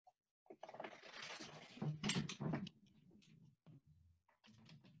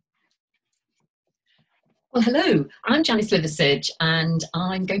Well, hello, I'm Janice Liverseidge, and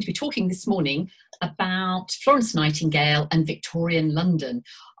I'm going to be talking this morning about Florence Nightingale and Victorian London.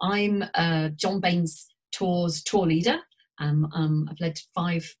 I'm John Baines Tours tour leader. I've led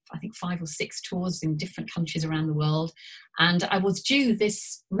five or six tours in different countries around the world, and I was due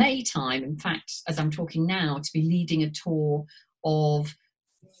this May time, in fact, as I'm talking now, to be leading a tour of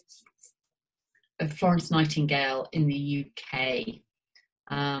Florence Nightingale in the UK.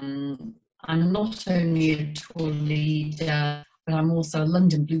 I'm not only a tour leader, but I'm also a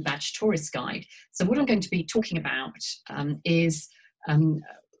London Blue Badge tourist guide. So what I'm going to be talking about is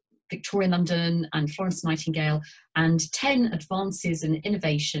Victorian London and Florence Nightingale, and 10 advances and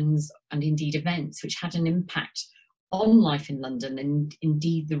innovations and indeed events which had an impact on life in London and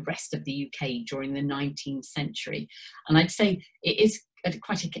indeed the rest of the UK during the 19th century. And I'd say it is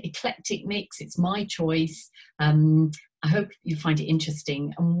quite an eclectic mix. It's my choice. I hope you find it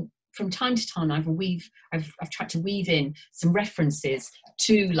interesting. And from time to time, I've tried to weave in some references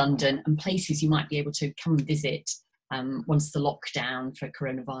to London and places you might be able to come and visit once the lockdown for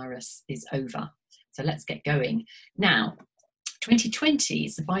coronavirus is over. So let's get going. Now, 2020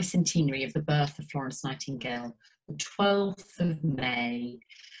 is the bicentenary of the birth of Florence Nightingale, the 12th of May.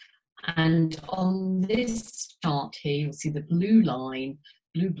 And on this chart here, you'll see the blue line,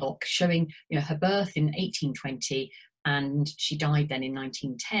 blue block, showing her birth in 1820, and she died then in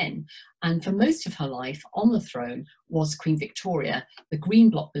 1910. And for most of her life on the throne was Queen Victoria. The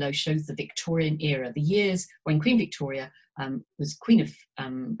green block below shows the Victorian era, the years when Queen Victoria was Queen of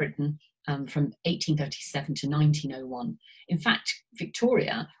Britain from 1837 to 1901. In fact,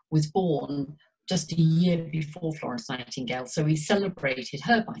 Victoria was born just a year before Florence Nightingale, so we celebrated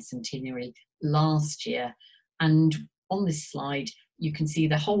her bicentenary last year. And on this slide, you can see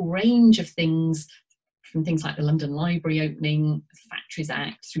the whole range of things, from things like the London Library opening, the Factories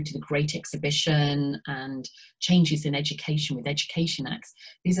Act, through to the Great Exhibition and changes in education with Education Acts.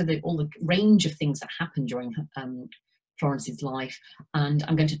 These are all the range of things that happened during Florence's life. And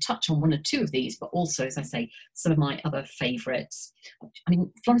I'm going to touch on one or two of these, but also, as I say, some of my other favourites. I mean,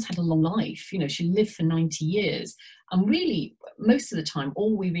 Florence had a long life. She lived for 90 years. And really, most of the time,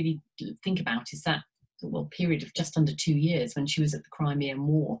 all we really think about is that period of just under 2 years when she was at the Crimean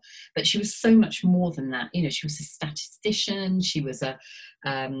War. But she was so much more than that. She was a statistician, she was a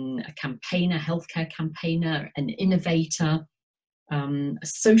campaigner, healthcare campaigner, an innovator, a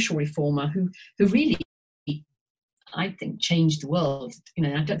social reformer who really, I think, changed the world. I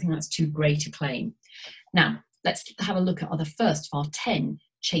don't think that's too great a claim. Now, let's have a look at the first of our 10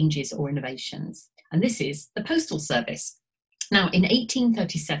 changes or innovations. And this is the postal service. Now, in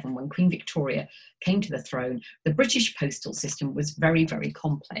 1837, when Queen Victoria came to the throne, the British postal system was very, very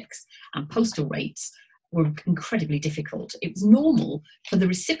complex, and postal rates were incredibly difficult. It was normal for the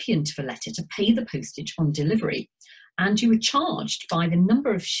recipient of a letter to pay the postage on delivery, and you were charged by the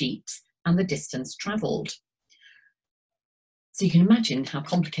number of sheets and the distance travelled. So you can imagine how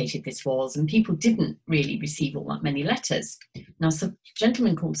complicated this was, and people didn't really receive all that many letters. Now, a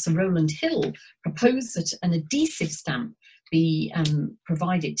gentleman called Sir Rowland Hill proposed that an adhesive stamp be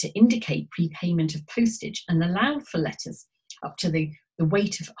provided to indicate prepayment of postage and allowed for letters up to the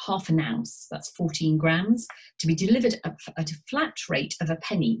weight of half an ounce, that's 14 grams, to be delivered at a flat rate of a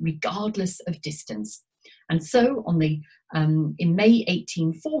penny, regardless of distance. And so in May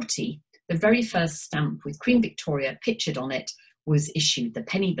 1840, the very first stamp with Queen Victoria pictured on it was issued, the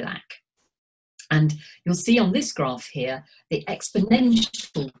penny black. And you'll see on this graph here the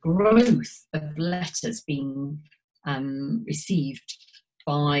exponential growth of letters being received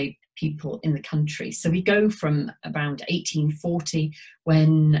by people in the country. So we go from around 1840,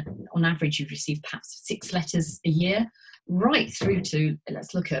 when on average you've received perhaps 6 letters a year, right through to,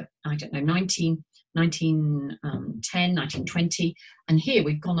 let's look at, 1910, 1920, and here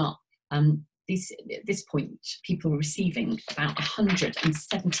we've gone up. At this point, people were receiving about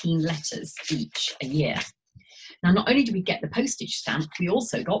 117 letters each a year. Now, not only do we get the postage stamp, we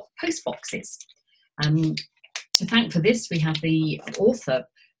also got post boxes. To thank for this, we have the author,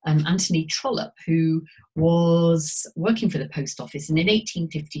 Anthony Trollope, who was working for the post office, and in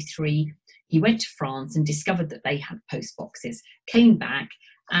 1853 he went to France and discovered that they had post boxes, came back,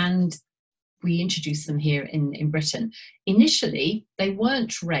 and we introduced them here in Britain. Initially, they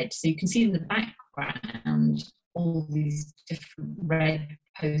weren't red, so you can see in the background all these different red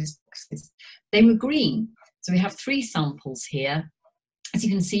post boxes. They were green. So we have 3 samples here. As you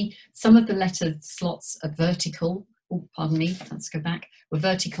can see, some of the letter slots are vertical. Oh, pardon me, let's go back. Were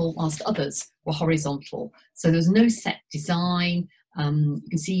vertical, whilst others were horizontal. So there was no set design. You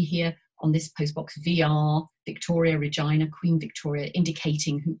can see here on this postbox VR, Victoria, Regina, Queen Victoria,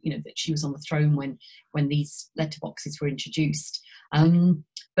 indicating who, that she was on the throne when these letterboxes were introduced.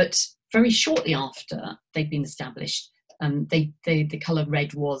 But very shortly after they'd been established, the colour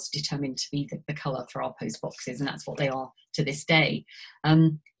red was determined to be the colour for our postboxes, and that's what they are to this day.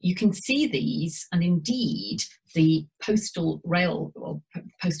 You can see these, and indeed the postal railway,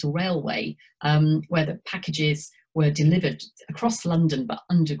 where the packages were delivered across London but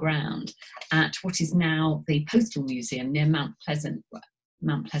underground at what is now the Postal Museum near Mount Pleasant,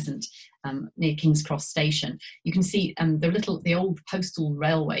 near King's Cross Station. You can see the old postal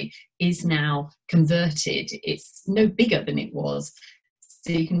railway is now converted. It's no bigger than it was.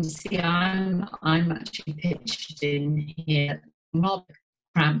 So you can see I'm actually pitched in here, rather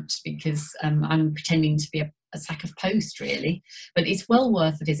cramped because I'm pretending to be a sack of post, really. But it's well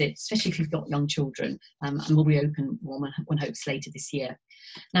worth a visit, especially if you've got young children, and will reopen, one hopes, later this year.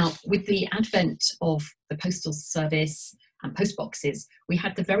 Now, with the advent of the postal service and postboxes, we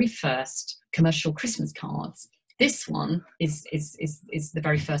had the very first commercial Christmas cards. This one is the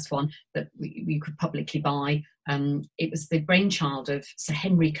very first one that we could publicly buy. It was the brainchild of Sir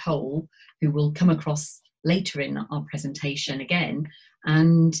Henry Cole, who will come across later in our presentation again,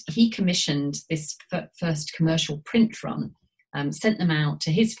 and he commissioned this first commercial print run, sent them out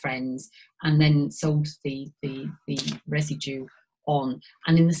to his friends, and then sold the residue on.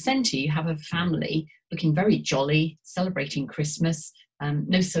 And in the centre you have a family looking very jolly, celebrating Christmas,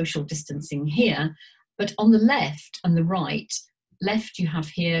 no social distancing here, but on the left and the right, left you have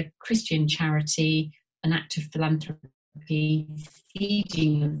here Christian charity, an act of philanthropy,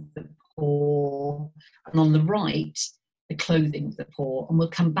 feeding of the poor, and on the right, the clothing of the poor. And we'll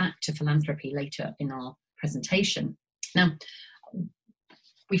come back to philanthropy later in our presentation. Now,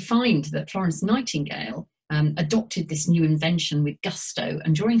 we find that Florence Nightingale adopted this new invention with gusto,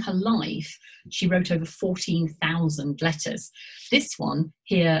 and during her life she wrote over 14,000 letters. This one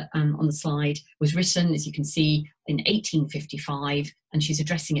here on the slide was written, as you can see, in 1855, and she's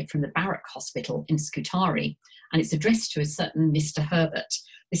addressing it from the Barrack Hospital in Scutari, and it's addressed to a certain Mr. Herbert.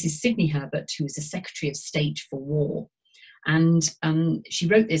 This is Sidney Herbert, who was the Secretary of State for War, and she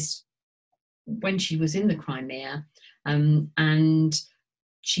wrote this when she was in the Crimea, and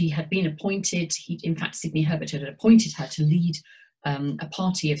she had been appointed, in fact, Sidney Herbert had appointed her to lead a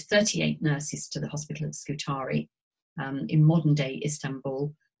party of 38 nurses to the hospital of Scutari in modern-day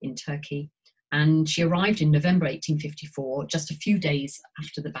Istanbul in Turkey. And she arrived in November 1854, just a few days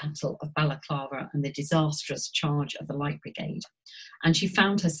after the Battle of Balaclava and the disastrous charge of the Light Brigade. And she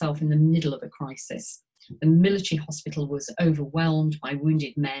found herself in the middle of a crisis. The military hospital was overwhelmed by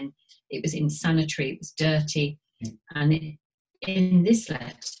wounded men. It was insanitary, it was dirty, and in this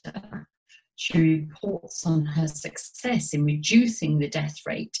letter, she reports on her success in reducing the death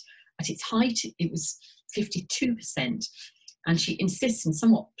rate. At its height, it was 52%. And she insists in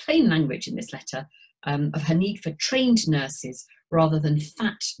somewhat plain language in this letter of her need for trained nurses rather than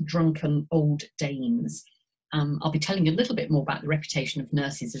fat, drunken old dames. I'll be telling you a little bit more about the reputation of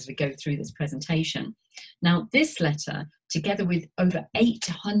nurses as we go through this presentation. Now, this letter, together with over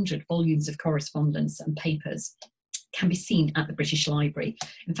 800 volumes of correspondence and papers, can be seen at the British Library.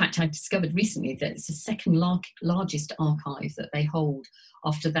 In fact, I discovered recently that it's the second largest archive that they hold,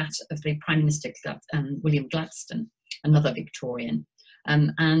 after that of the Prime Minister William Gladstone, another Victorian.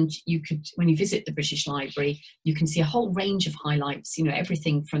 And you could, when you visit the British Library, you can see a whole range of highlights,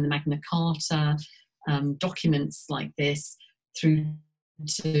 everything from the Magna Carta, documents like this, through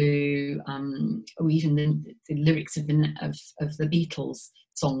to even the lyrics of the Beatles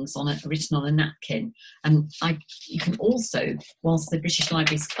songs written on a napkin. And you can also, whilst the British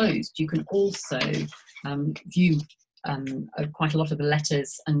Library is closed, you can also view quite a lot of the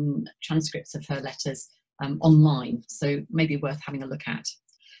letters and transcripts of her letters online, so maybe worth having a look at.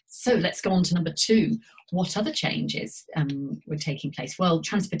 So let's go on to number 2. What other changes were taking place? Well,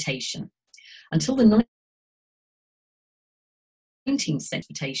 transportation. Until the 19th century,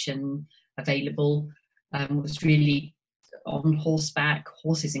 transportation available was really on horseback,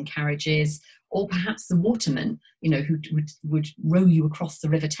 horses and carriages, or perhaps the watermen, who would row you across the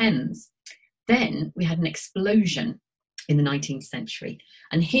River Thames. Then we had an explosion in the 19th century.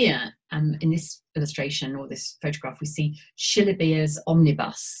 And here, in this illustration or this photograph, we see Shillibeer's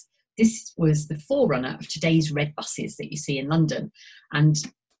omnibus. This was the forerunner of today's red buses that you see in London. And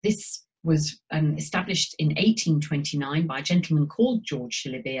this was established in 1829 by a gentleman called George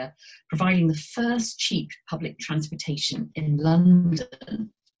Shillibeer, providing the first cheap public transportation in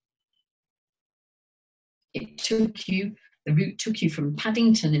London. The route took you from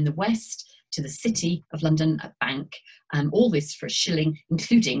Paddington in the west to the City of London at Bank, all this for a shilling,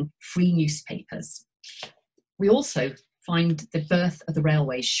 including free newspapers. We also find the birth of the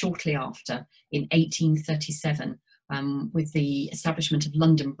railways shortly after in 1837, with the establishment of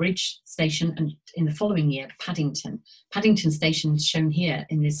London Bridge Station, and in the following year, Paddington. Paddington Station is shown here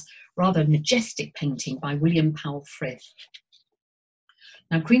in this rather majestic painting by William Powell Frith.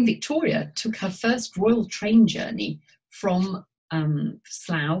 Now, Queen Victoria took her first royal train journey from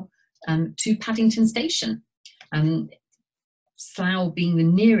Slough to Paddington Station, Slough being the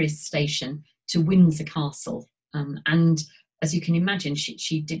nearest station to Windsor Castle. And as you can imagine,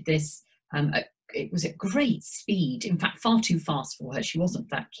 she did this, it was at great speed, in fact, far too fast for her. She wasn't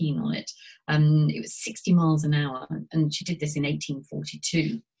that keen on it. It was 60 miles an hour, and she did this in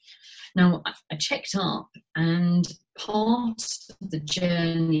 1842. Now, I checked up, and part of the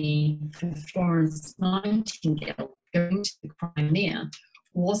journey for Florence Nightingale going to the Crimea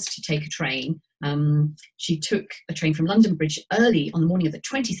was to take a train. She took a train from London Bridge early on the morning of the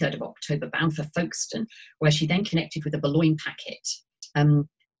 23rd of October, bound for Folkestone, where she then connected with a Boulogne packet.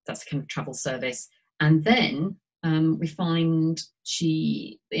 That's a kind of travel service. And then we find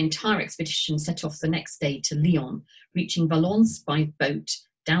the entire expedition set off the next day to Lyon, reaching Valence by boat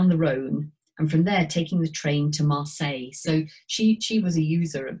down the Rhone, and from there taking the train to Marseille. So she was a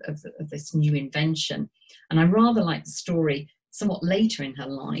user of this new invention. And I rather like the story somewhat later in her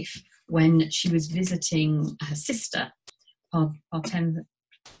life, when she was visiting her sister, Parthenope,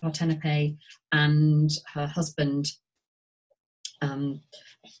 and her husband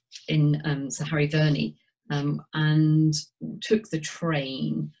in Sir Harry Verney, and took the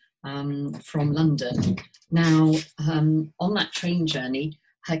train from London. Now, on that train journey,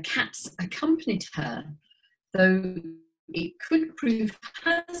 her cats accompanied her, though it could prove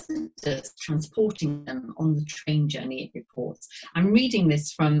hazardous transporting them on the train journey, it reports. I'm reading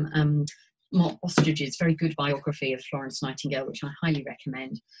this from Mark Ostrich's very good biography of Florence Nightingale, which I highly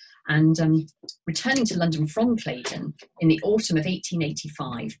recommend. And returning to London from Claydon in the autumn of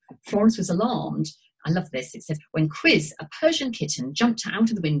 1885, Florence was alarmed. I love this. It says, when Quiz, a Persian kitten, jumped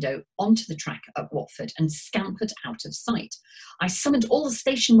out of the window onto the track at Watford and scampered out of sight. I summoned all the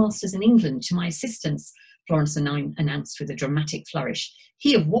station masters in England to my assistance, Florence announced with a dramatic flourish.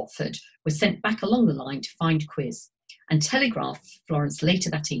 He of Watford was sent back along the line to find Quiz, and telegraphed Florence later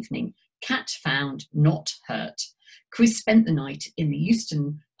that evening, cat found, not hurt. Quiz spent the night in the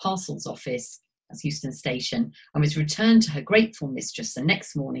Euston Parcels Office, that's Euston Station, and was returned to her grateful mistress the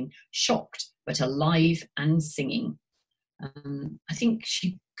next morning, shocked but alive and singing. I think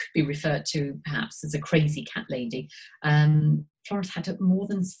she could be referred to perhaps as a crazy cat lady. Florence had more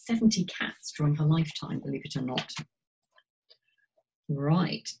than 70 cats during her lifetime, believe it or not.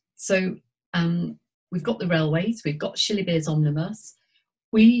 Right, so we've got the railways, we've got Shillibeer's omnibus.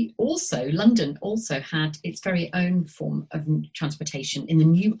 London also had its very own form of transportation in the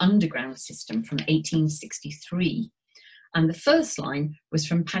new underground system from 1863. And the first line was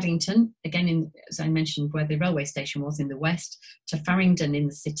from Paddington, again, as I mentioned, where the railway station was in the west, to Farringdon in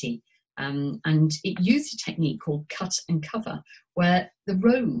the city. And it used a technique called cut and cover, where the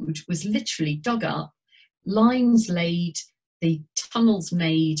road was literally dug up, lines laid, the tunnels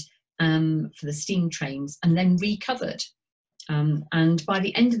made for the steam trains, and then recovered. And by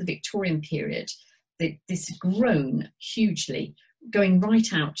the end of the Victorian period, this had grown hugely, going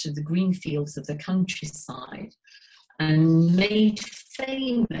right out to the green fields of the countryside, and made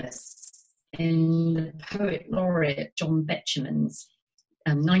famous in the poet laureate John Betjeman's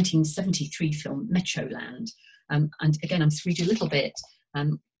 1973 film Metroland. And again, I'm just reading a little bit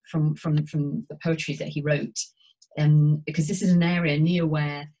from the poetry that he wrote, because this is an area near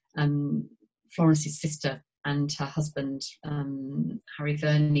where Florence's sister and her husband Harry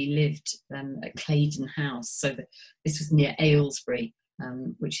Verney lived at Claydon House. So this was near Aylesbury,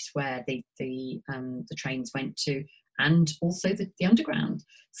 which is where the trains went to, and also the underground.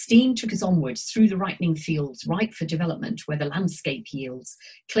 Steam took us onwards through the ripening fields, ripe for development, where the landscape yields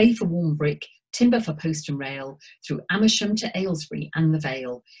clay for warm brick, timber for post and rail, through Amersham to Aylesbury and the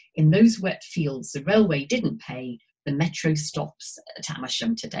Vale. In those wet fields, the railway didn't pay. The metro stops at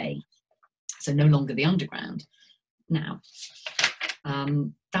Amersham today. So no longer the underground. Now,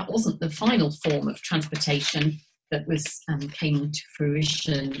 that wasn't the final form of transportation that came to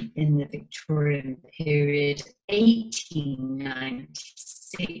fruition in the Victorian period.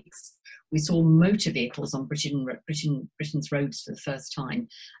 1896, we saw motor vehicles on Britain's roads for the first time.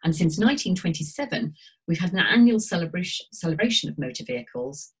 And since 1927, we've had an annual celebration of motor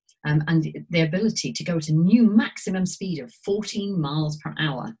vehicles, and the ability to go at a new maximum speed of 14 miles per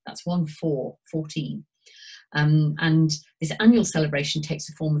hour. That's 14. And this annual celebration takes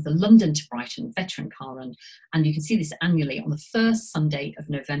the form of the London to Brighton veteran car run. And you can see this annually on the first Sunday of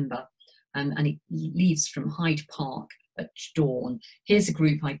November. And it leaves from Hyde Park at dawn. Here's a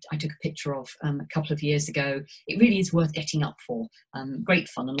group I took a picture of a couple of years ago. It really is worth getting up for. Great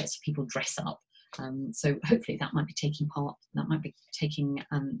fun, and lots of people dress up. So hopefully that might be taking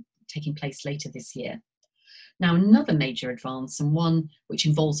place later this year. Now, another major advance, and one which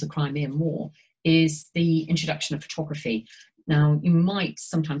involves the Crimean War, is the introduction of photography. Now, you might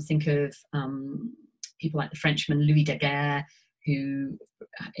sometimes think of people like the Frenchman Louis Daguerre, who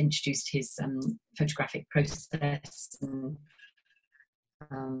introduced his photographic process, and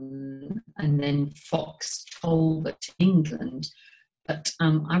then Fox Talbot to England. But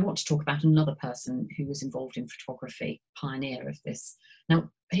I want to talk about another person who was involved in photography, pioneer of this.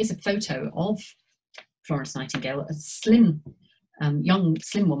 Now, here's a photo of Florence Nightingale, a slim, young,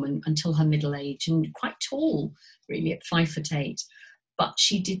 slim woman until her middle age, and quite tall, really, at 5'8". But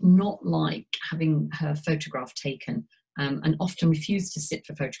she did not like having her photograph taken, and often refused to sit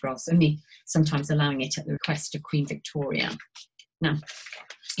for photographs, only sometimes allowing it at the request of Queen Victoria. Now,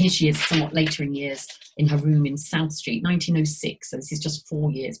 here she is somewhat later in years in her room in South Street, 1906, so this is just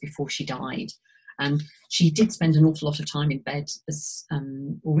 4 years before she died. And she did spend an awful lot of time in bed,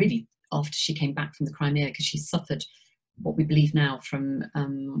 already after she came back from the Crimea, because she suffered what we believe now from,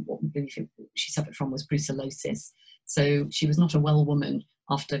 what we believe she suffered from was brucellosis. So she was not a well woman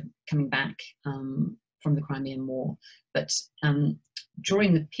after coming back from the Crimean War. But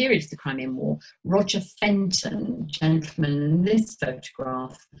during the period of the Crimean War, Roger Fenton, gentleman in this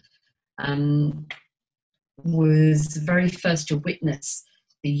photograph, was the very first to witness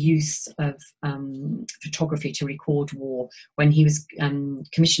the use of photography to record war, when he was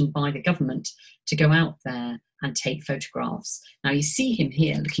commissioned by the government to go out there and take photographs. Now you see him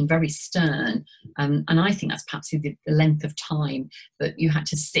here looking very stern, and I think that's perhaps the length of time that you had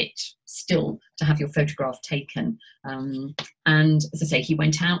to sit still to have your photograph taken. And as I say, he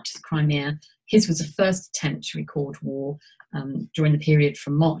went out to the Crimea. His was the first attempt to record war during the period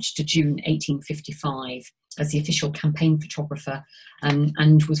from March to June 1855 as the official campaign photographer,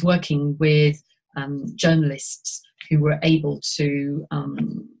 and was working with journalists who were able to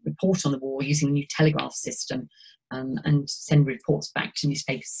report on the war using a new telegraph system, and send reports back to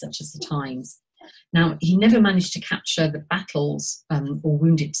newspapers such as the Times. Now, he never managed to capture the battles or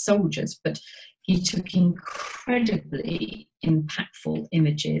wounded soldiers, but he took incredibly impactful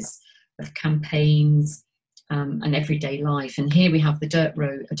images of campaigns and everyday life. And here we have a dirt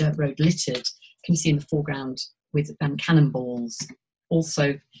road littered, can you see in the foreground, with cannonballs.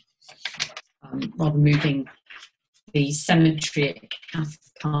 Also, rather moving, the cemetery at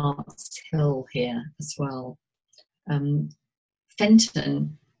Cathcart's Hill here as well.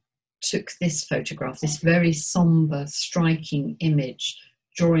 Fenton took this photograph, this very sombre, striking image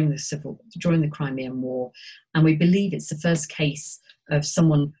during the Crimean War, and we believe it's the first case of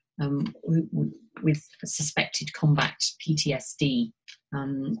someone with suspected combat PTSD,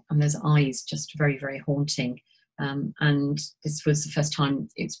 and those eyes just very, very haunting. And this was the first time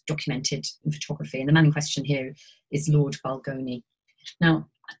it's documented in photography. And the man in question here is Lord Balgony. Now,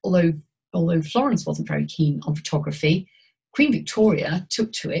 although Florence wasn't very keen on photography, Queen Victoria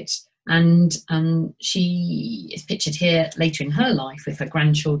took to it, and she is pictured here later in her life with her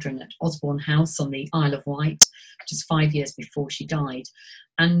grandchildren at Osborne House on the Isle of Wight, just 5 years before she died.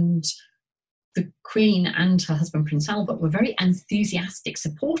 And the Queen and her husband Prince Albert were very enthusiastic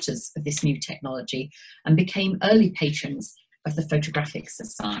supporters of this new technology and became early patrons of the Photographic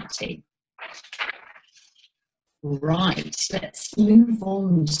Society. Right, let's move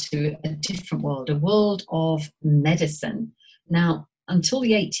on to a different world, a world of medicine. Now, until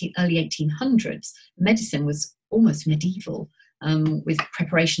the early 1800s, medicine was almost medieval, with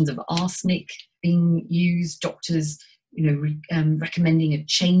preparations of arsenic being used, doctors recommending a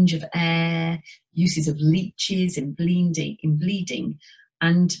change of air, uses of leeches in bleeding,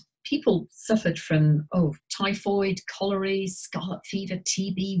 and people suffered from typhoid, cholera, scarlet fever,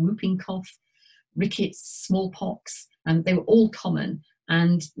 TB, whooping cough, rickets, smallpox, and they were all common.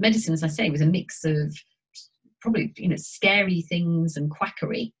 And medicine, as I say, was a mix of probably scary things and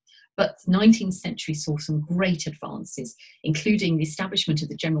quackery. But the 19th century saw some great advances, including the establishment of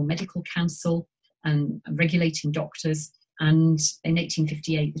the General Medical Council and regulating doctors, and in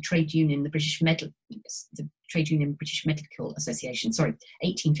 1858 the Trade Union British Medical Association,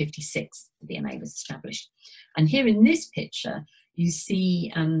 1856 the BMA was established. And here in this picture you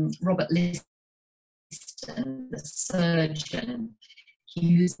see Robert Liston, the surgeon.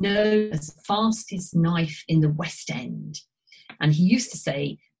 He was known as the fastest knife in the West End, and he used to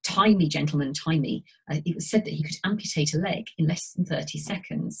say Timey gentleman, Timey, it was said that he could amputate a leg in less than 30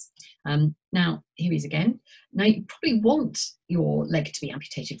 seconds. Now, here he is again. Now, you probably want your leg to be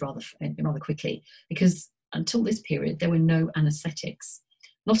amputated rather quickly, because until this period, there were no anaesthetics.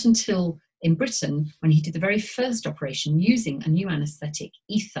 Not until in Britain, when he did the very first operation using a new anaesthetic,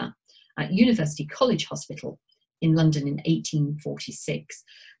 ether, at University College Hospital in London in 1846.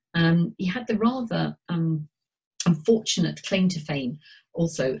 He had the rather unfortunate claim to fame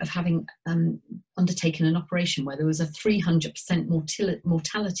also of having undertaken an operation where there was a 300%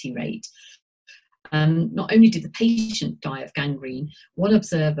 mortality rate. Not only did the patient die of gangrene, one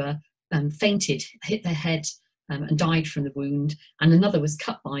observer fainted, hit their head and died from the wound, and another was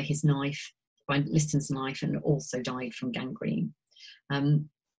cut by his knife, by Liston's knife, and also died from gangrene.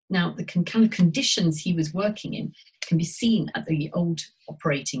 Now, the kind of conditions he was working in can be seen at the old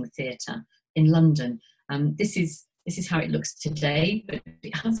operating theatre in London. This is how it looks today, but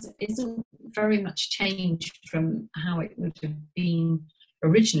it isn't very much changed from how it would have been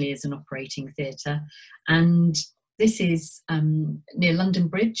originally as an operating theatre. And this is near London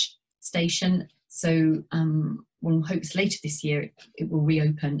Bridge Station. So one hopes later this year it will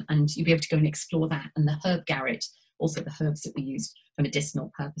reopen, and you'll be able to go and explore that, and the herb garret, also the herbs that were used for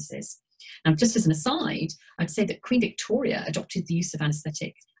medicinal purposes. Now, just as an aside, I'd say that Queen Victoria adopted the use of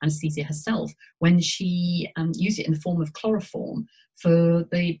anaesthesia herself when she used it in the form of chloroform for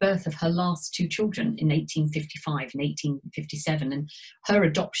the birth of her last two children in 1855 and 1857. And her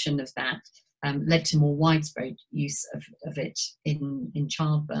adoption of that led to more widespread use of it in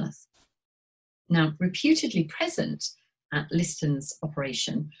childbirth. Now, reputedly present at Liston's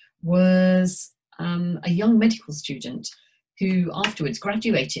operation was a young medical student who afterwards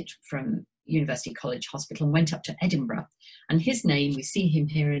graduated from University College Hospital and went up to Edinburgh. And his name, we see him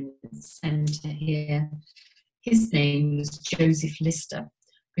here in the centre here, his name was Joseph Lister,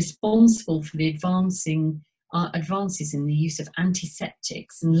 responsible for the advances in the use of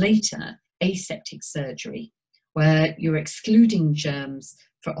antiseptics and later aseptic surgery, where you're excluding germs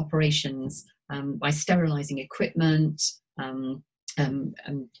for operations by sterilising equipment and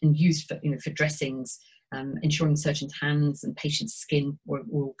used for dressings, ensuring surgeons' hands and patients' skin were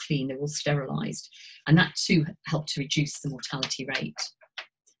all clean, they were all sterilised. And that too helped to reduce the mortality rate.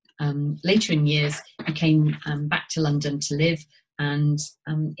 Later in years, he came back to London to live, and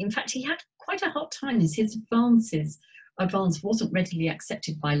in fact, he had quite a hard time as his advance wasn't readily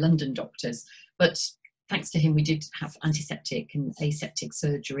accepted by London doctors. But thanks to him, we did have antiseptic and aseptic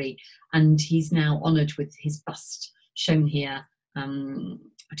surgery, and he's now honoured with his bust shown here.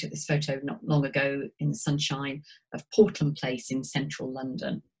 I took this photo not long ago in the sunshine of Portland Place in central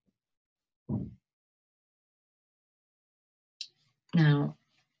London. Now,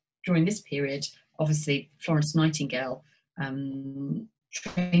 during this period, obviously, Florence Nightingale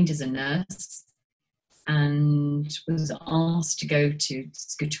trained as a nurse and was asked to go to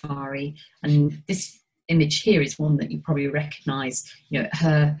Scutari. And this image here is one that you probably recognise, you know,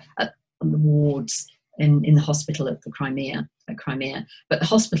 her on the wards in the hospital at Crimea. But the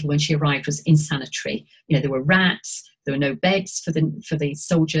hospital, when she arrived, was insanitary. You know, there were rats, there were no beds for the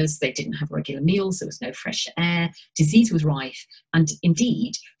soldiers, they didn't have regular meals, there was no fresh air, disease was rife, and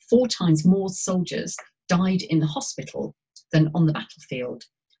indeed 4 times more soldiers died in the hospital than on the battlefield.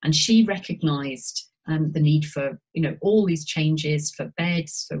 And she recognised the need for, you know, all these changes, for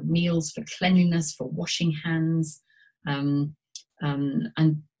beds, for meals, for cleanliness, for washing hands, and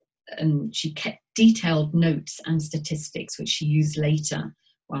she kept detailed notes and statistics, which she used later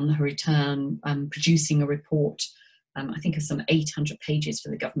on her return, producing a report, I think of some 800 pages for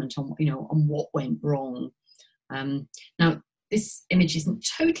the government on, you know, on what went wrong. Now, this image isn't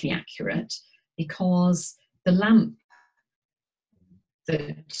totally accurate because the lamp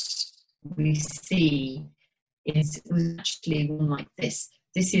that we see was actually one like this.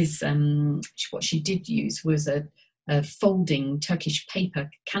 This is what she did use was a folding Turkish paper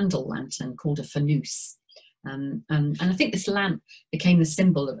candle lantern called a fanus. And I think this lamp became the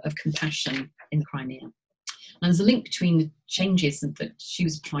symbol of compassion in the Crimea. And there's a link between the changes that she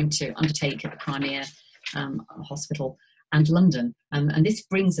was trying to undertake at the Crimea hospital and London. And this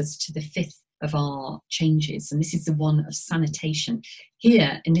brings us to the 5th of our changes, and this is the one of sanitation.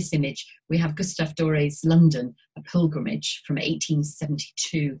 Here in this image we have Gustave Doré's London, a pilgrimage from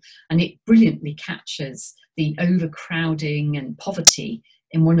 1872, and it brilliantly captures the overcrowding and poverty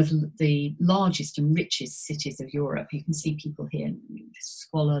in one of the largest and richest cities of Europe. You can see people here, the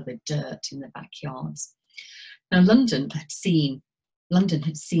squalor, the dirt in the backyards. Now London had seen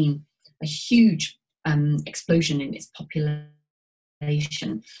a huge explosion in its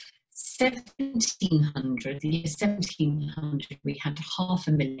population. 1700, the year 1700, we had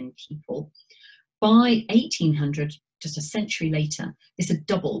 500,000 people. By 1800, just a century later, this had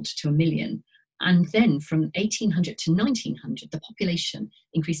doubled to 1 million. And then from 1800 to 1900, the population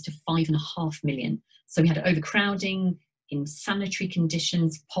increased to 5.5 million. So we had overcrowding, insanitary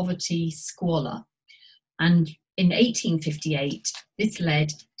conditions, poverty, squalor. And in 1858, this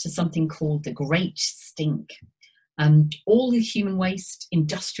led to something called the Great Stink. All the human waste,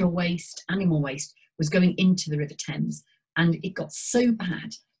 industrial waste, animal waste was going into the River Thames. And it got so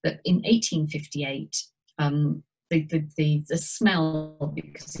bad that in 1858, the smell,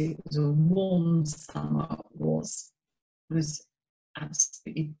 because it was a warm summer, was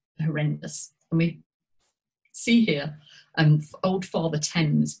absolutely horrendous. And we see here old Father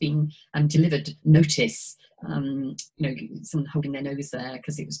Thames being delivered notice, you know, someone holding their nose there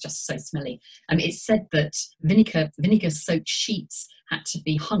because it was just so smelly. It's said that vinegar-soaked sheets had to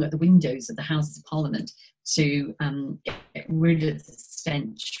be hung at the windows of the Houses of Parliament to get rid of the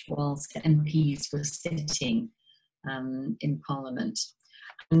stench whilst MPs were sitting in Parliament.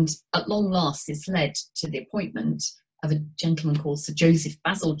 And at long last, this led to the appointment of a gentleman called Sir Joseph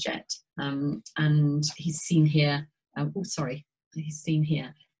Bazalgette, and he's seen here. He's seen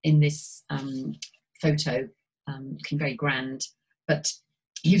here in this photo, looking very grand. But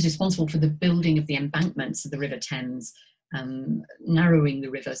he was responsible for the building of the embankments of the River Thames, narrowing the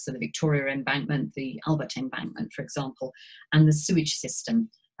river, so the Victoria embankment, the Albert embankment, for example, and the sewage system.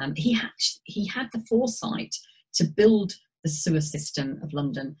 He had the foresight to build the sewer system of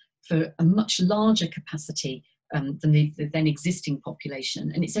London for a much larger capacity than the then existing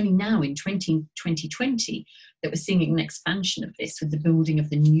population. And it's only now in 2020 that we're seeing an expansion of this with the building of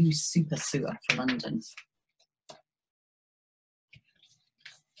the new super sewer for London.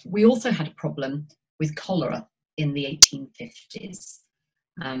 We also had a problem with cholera in the 1850s.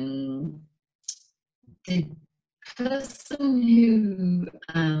 The person who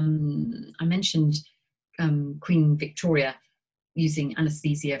I mentioned, Queen Victoria, using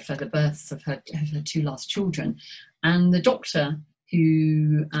anaesthesia for the births of her 2 last children. And the doctor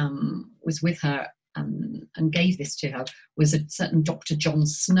who was with her and gave this to her was a certain Dr. John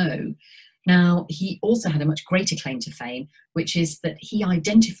Snow. Now, he also had a much greater claim to fame, which is that he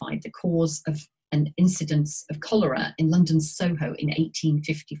identified the cause of an incidence of cholera in London's Soho in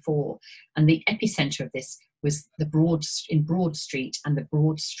 1854. And the epicentre of this was in Broad Street and the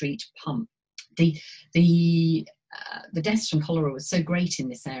Broad Street pump. The deaths from cholera was so great in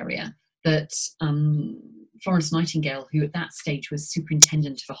this area that Florence Nightingale, who at that stage was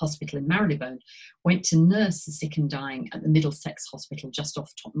superintendent of a hospital in Marylebone, went to nurse the sick and dying at the Middlesex Hospital just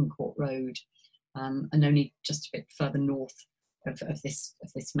off Tottenham Court Road, and only just a bit further north of this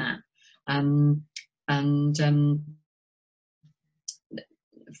map.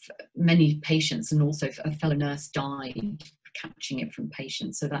 Many patients and also a fellow nurse died catching it from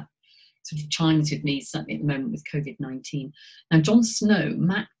patients, so that sort of chimes with me, certainly at the moment with COVID-19. Now, John Snow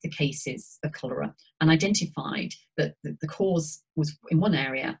mapped the cases of cholera and identified that the cause was, in one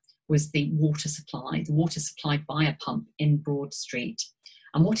area, was the water supply supplied by a pump in Broad Street.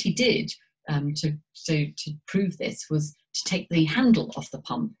 And what he did to prove this was to take the handle off the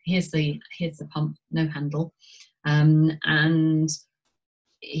pump. Here's the pump, no handle, and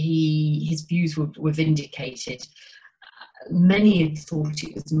his views were vindicated. Many had thought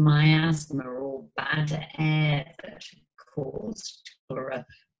it was miasma or bad air that caused cholera,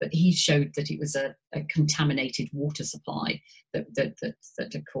 but he showed that it was a contaminated water supply that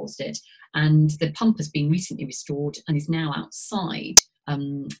had caused it. And the pump has been recently restored and is now outside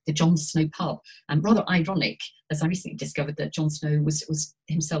the John Snow pub. And rather ironic, as I recently discovered that John Snow was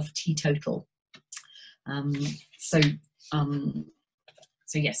himself teetotal. So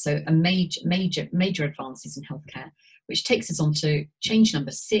a major advances in healthcare, which takes us on to change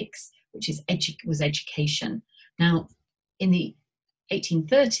number 6, which is education. Now, in the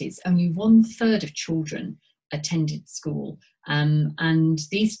 1830s, only 1/3 of children attended school, and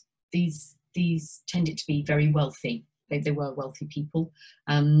these tended to be very wealthy. They were wealthy people.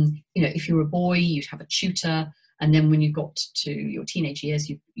 If you were a boy, you'd have a tutor, and then when you got to your teenage years,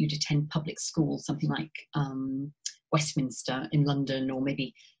 you'd attend public school, something like Westminster in London, or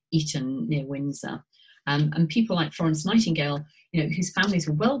maybe Eton near Windsor. And people like Florence Nightingale, whose families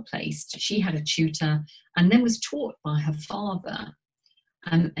were well placed, she had a tutor and then was taught by her father.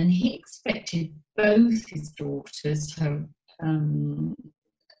 And he expected both his daughters, her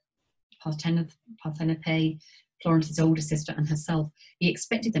Parthenope, Florence's older sister, and herself, he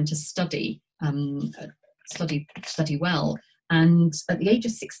expected them to study well. And at the age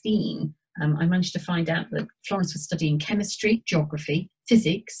of 16, I managed to find out that Florence was studying chemistry, geography,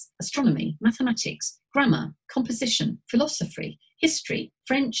 physics, astronomy, mathematics, grammar, composition, philosophy, history,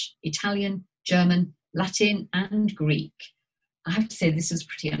 French, Italian, German, Latin, and Greek. I have to say this was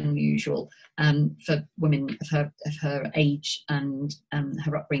pretty unusual for women of her age and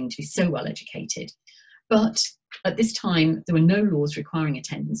her upbringing to be so well educated. But at this time, there were no laws requiring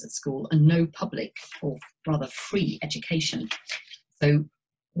attendance at school and no public, or rather free, education. So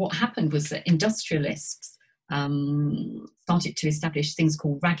what happened was that industrialists started to establish things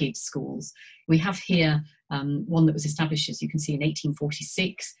called ragged schools. We have here one that was established, as you can see, in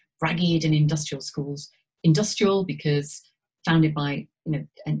 1846, ragged and industrial schools. Industrial because founded by, you know,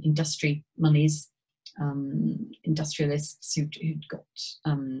 industry monies, industrialists who'd got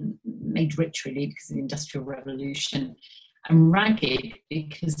made rich really because of the Industrial Revolution, and ragged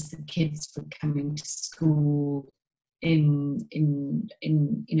because the kids were coming to school in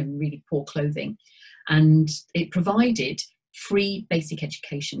really poor clothing, and it provided free basic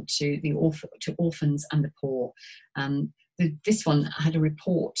education to orphans and the poor. This one had a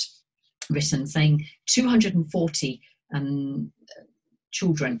report written saying 240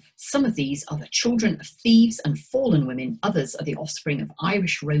 children. Some of these are the children of thieves and fallen women. Others are the offspring of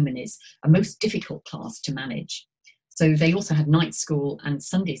Irish Romanes, a most difficult class to manage. So they also had night school and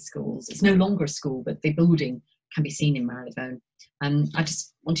Sunday schools. It's no longer a school, but the building can be seen in Marylebone. I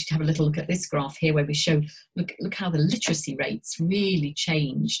just wanted to have a little look at this graph here where we show, look how the literacy rates really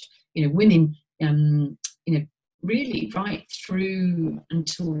changed. You know, women, really right through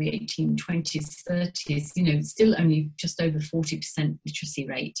until the 1820s, 30s, still only just over 40% literacy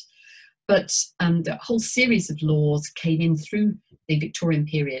rate. But the whole series of laws came in through the Victorian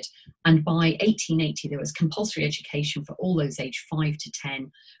period. And by 1880, there was compulsory education for all those aged 5 to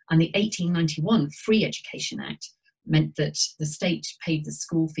 10. And the 1891 Free Education Act meant that the state paid the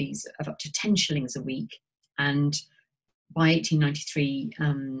school fees of up to 10 shillings a week. And by 1893,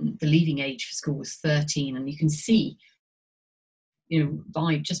 the leaving age for school was 13. And you can see,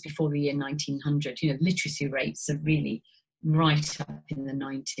 by just before the year 1900, literacy rates are really right up in the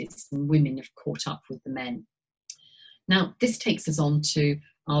 90s, and women have caught up with the men. Now, this takes us on to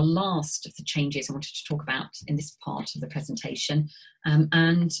our last of the changes I wanted to talk about in this part of the presentation,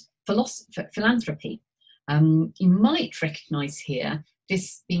 and philanthropy. You might recognise here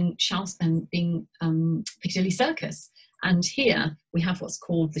this being Piccadilly Circus. And here we have what's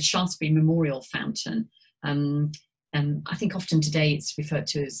called the Shaftesbury Memorial Fountain. I think often today it's referred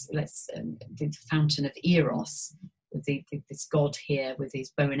to as the Fountain of Eros, with this god here with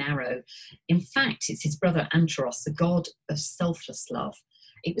his bow and arrow. In fact, it's his brother Anteros, the god of selfless love.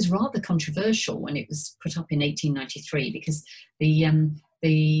 It was rather controversial when it was put up in 1893 because the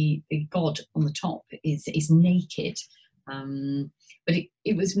god on the top is naked. But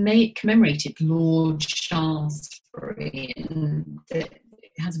it was commemorated Lord Shaftesbury, and it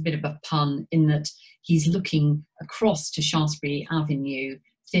has a bit of a pun in that he's looking across to Shaftesbury Avenue,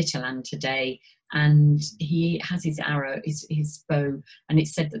 Theatreland today, and he has his arrow, his bow, and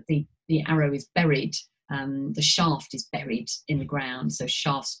it's said that the arrow is buried, the shaft is buried in the ground, so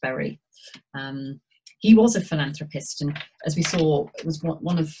Shaftesbury. He was a philanthropist, and as we saw, was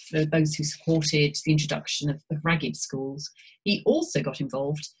one of those who supported the introduction of ragged schools. He also got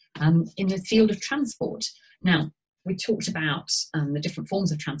involved in the field of transport. Now, we talked about the different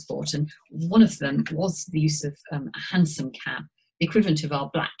forms of transport, and one of them was the use of a hansom cab, the equivalent of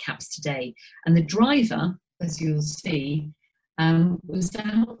our black cabs today. And the driver, as you'll see, was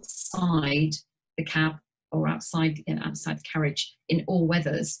outside the cab or outside the carriage in all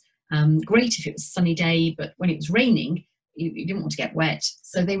weathers. Great if it was a sunny day, but when it was raining, you didn't want to get wet.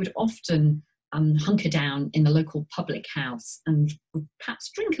 So they would often hunker down in the local public house and would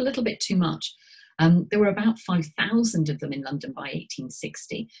perhaps drink a little bit too much. There were about 5,000 of them in London by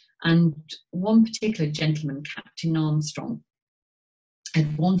 1860. And one particular gentleman, Captain Armstrong,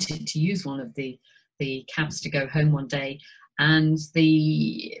 had wanted to use one of the cabs to go home one day. And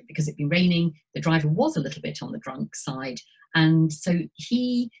because it'd been raining, the driver was a little bit on the drunk side. And so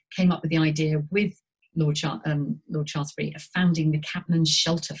he came up with the idea with Lord Shaftesbury of founding the Cabman's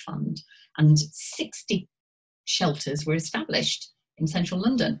Shelter Fund, and 60 shelters were established in central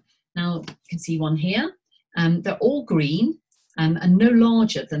London. Now you can see one here. They're all green and no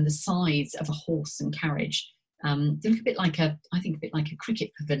larger than the size of a horse and carriage. They look a bit like a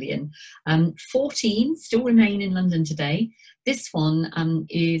cricket pavilion. 14 still remain in London today. This one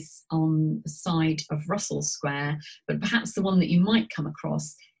is on the side of Russell Square, but perhaps the one that you might come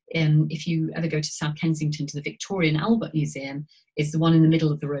across if you ever go to South Kensington to the Victorian Albert Museum is the one in the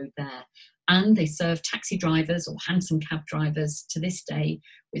middle of the road there. And they serve taxi drivers or hansom cab drivers to this day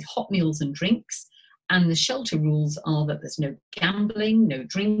with hot meals and drinks. And the shelter rules are that there's no gambling, no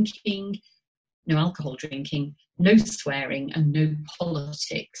drinking, no alcohol drinking, no swearing, and no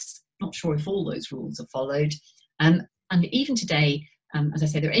politics. Not sure if all those rules are followed. And even today, as I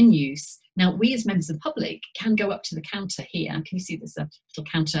say, they're in use. Now, we as members of the public can go up to the counter here. Can you see there's a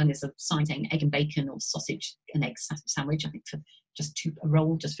little counter and there's a sign saying egg and bacon or sausage and egg sandwich, I think for just a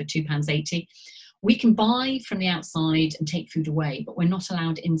roll, just for £2.80. We can buy from the outside and take food away, but we're not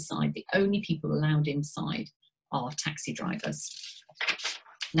allowed inside. The only people allowed inside are taxi drivers.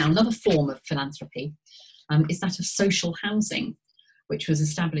 Now, another form of philanthropy is that of social housing, which was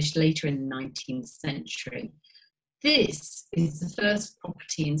established later in the 19th century. This is the first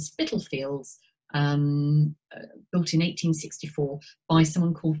property in Spitalfields, built in 1864 by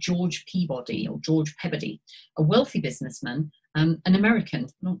someone called George Peabody, or George Peabody, a wealthy businessman, an American,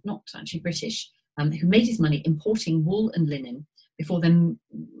 not actually British, who made his money importing wool and linen before then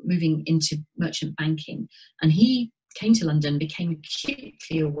moving into merchant banking. And he came to London, became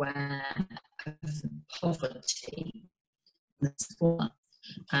acutely aware of poverty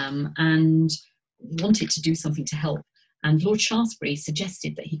and wanted to do something to help. And Lord Shaftesbury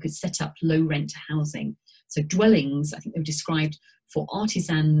suggested that he could set up low rent housing. So dwellings, I think they were described for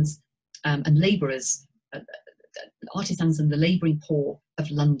artisans and labourers, artisans and the labouring poor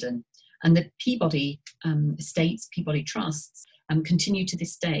of London. And the Peabody estates, Peabody trusts, continue to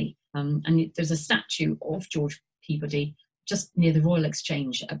this day. And there's a statue of George Peabody just near the Royal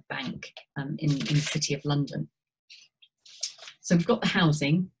Exchange, a bank in the City of London. So we've got the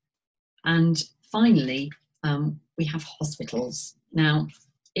housing, and finally, we have hospitals. Now,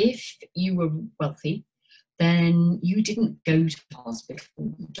 if you were wealthy, then you didn't go to the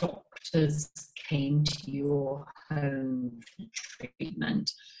hospital. Doctors came to your home for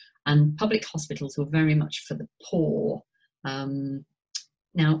treatment, and public hospitals were very much for the poor.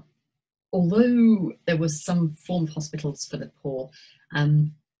 Now, although there was some form of hospitals for the poor,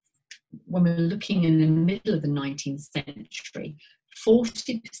 when we're looking in the middle of the 19th century,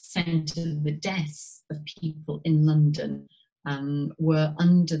 40% of the deaths of people in London were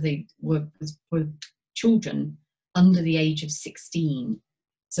children under the age of 16.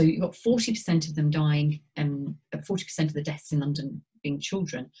 So you've got 40% of them dying, 40% of the deaths in London being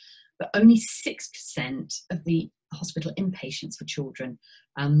children, but only 6% of the hospital inpatients were children.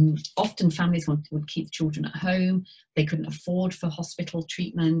 Often families would keep the children at home. They couldn't afford for hospital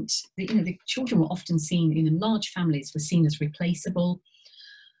treatment. The children were often seen, large families were seen as replaceable.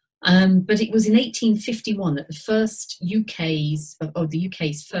 But it was in 1851 that the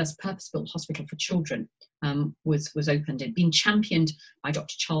UK's first purpose-built hospital for children was opened. It had been championed by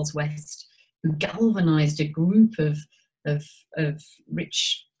Dr. Charles West, who galvanised a group of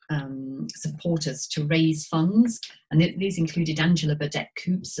rich supporters to raise funds, and these included Angela Burdett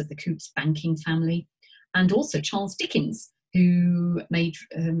Coopes of the Coopes banking family, and also Charles Dickens, who made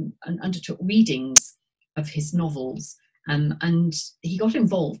and undertook readings of his novels, and he got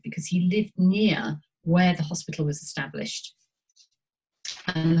involved because he lived near where the hospital was established.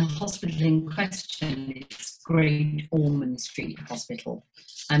 And the hospital in question is Great Ormond Street Hospital,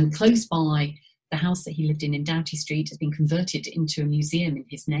 and close by the house that he lived in Doughty Street has been converted into a museum in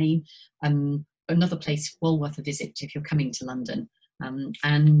his name. Another place well worth a visit if you're coming to London.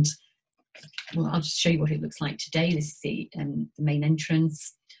 And well, I'll just show you what it looks like today. This is the main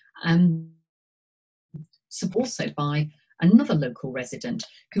entrance. Also by another local resident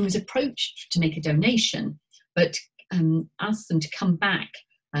who was approached to make a donation, but asked them to come back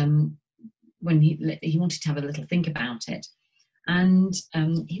when he wanted to have a little think about it. And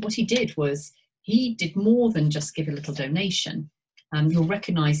what he did was, he did more than just give a little donation. You'll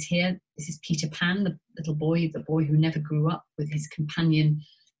recognise here, this is Peter Pan, the little boy, the boy who never grew up, with his companion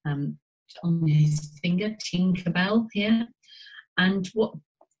on his finger, Tinkerbell here. And what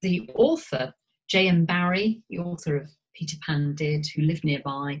the author, J.M. Barrie, the author of Peter Pan, did, who lived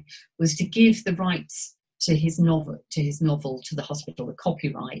nearby, was to give the rights to his novel to the hospital, the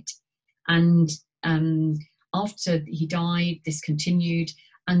copyright. And after he died, this continued.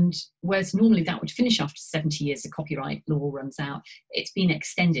 And whereas normally that would finish after 70 years, the copyright law runs out, it's been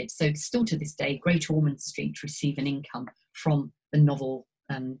extended. So still to this day, Great Ormond Street receive an income from the novel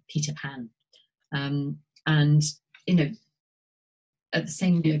Peter Pan. And, at the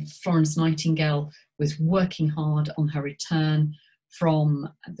same time, Florence Nightingale was working hard on her return from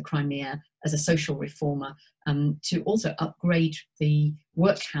the Crimea as a social reformer, to also upgrade the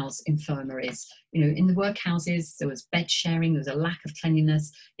workhouse infirmaries. In the workhouses, there was bed sharing, there was a lack of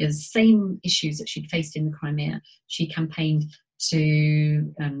cleanliness. The same issues that she'd faced in the Crimea. She campaigned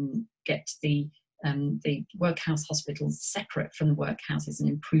to get the workhouse hospitals separate from the workhouses and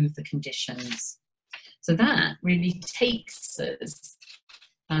improve the conditions. So that really takes us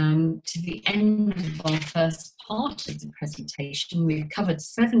to the end of our first part of the presentation. We've covered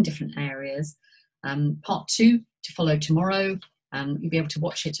 7 different areas. Part 2 to follow tomorrow. You'll be able to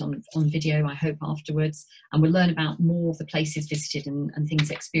watch it on video, I hope, afterwards, and we'll learn about more of the places visited and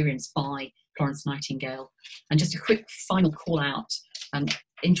things experienced by Florence Nightingale. And just a quick final call out,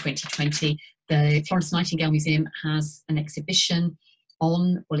 in 2020, the Florence Nightingale Museum has an exhibition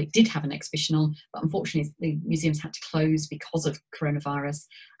on, well, it did have an exhibition on, but unfortunately the museums had to close because of coronavirus,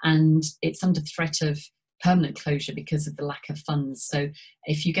 and it's under threat of permanent closure because of the lack of funds. So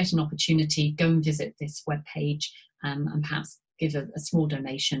if you get an opportunity, go and visit this webpage and perhaps give a small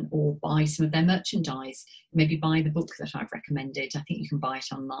donation or buy some of their merchandise. Maybe buy the book that I've recommended. I think you can buy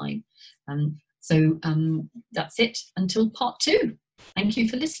it online. So that's it until part 2. Thank you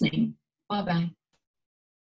for listening. Bye bye.